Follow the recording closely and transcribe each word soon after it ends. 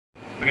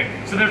Okay,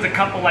 so there's a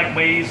couple like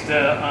ways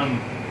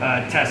to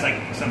test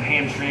like some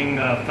hamstring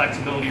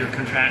flexibility or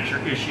contracture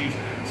issues.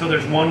 So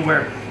there's one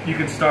where you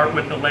can start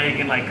with the leg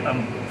and like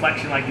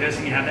flexion like this,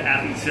 and you have the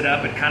athlete sit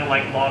up. It kind of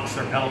like locks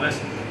their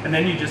pelvis, and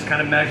then you just kind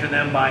of measure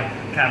them by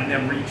having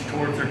them reach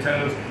towards their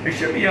toes. They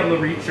should be able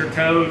to reach their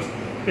toes.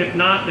 If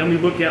not, then we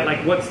look at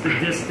like what's the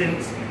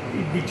distance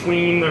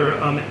between their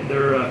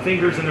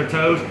fingers and their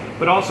toes.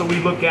 But also we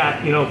look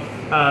at, you know,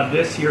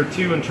 this here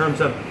too, in terms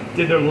of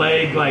did their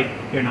leg, like,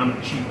 here, now I'm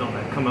gonna cheat on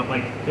that, come up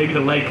like, maybe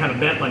the leg kind of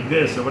bent like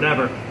this or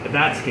whatever. If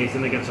that's the case,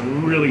 then they got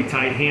some really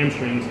tight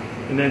hamstrings.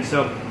 And then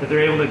so if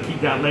they're able to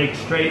keep that leg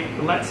straight,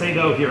 let's say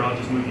though, here, I'll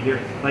just move you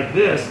here, like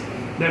this,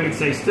 then we'd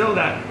say still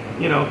that,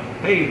 you know,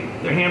 hey,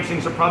 their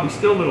hamstrings are probably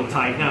still a little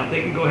tight. Now, if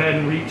they can go ahead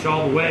and reach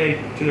all the way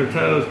to their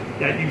toes,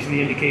 that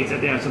usually indicates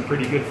that they have some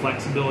pretty good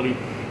flexibility.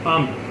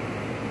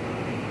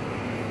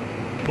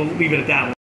 We'll leave it at that one.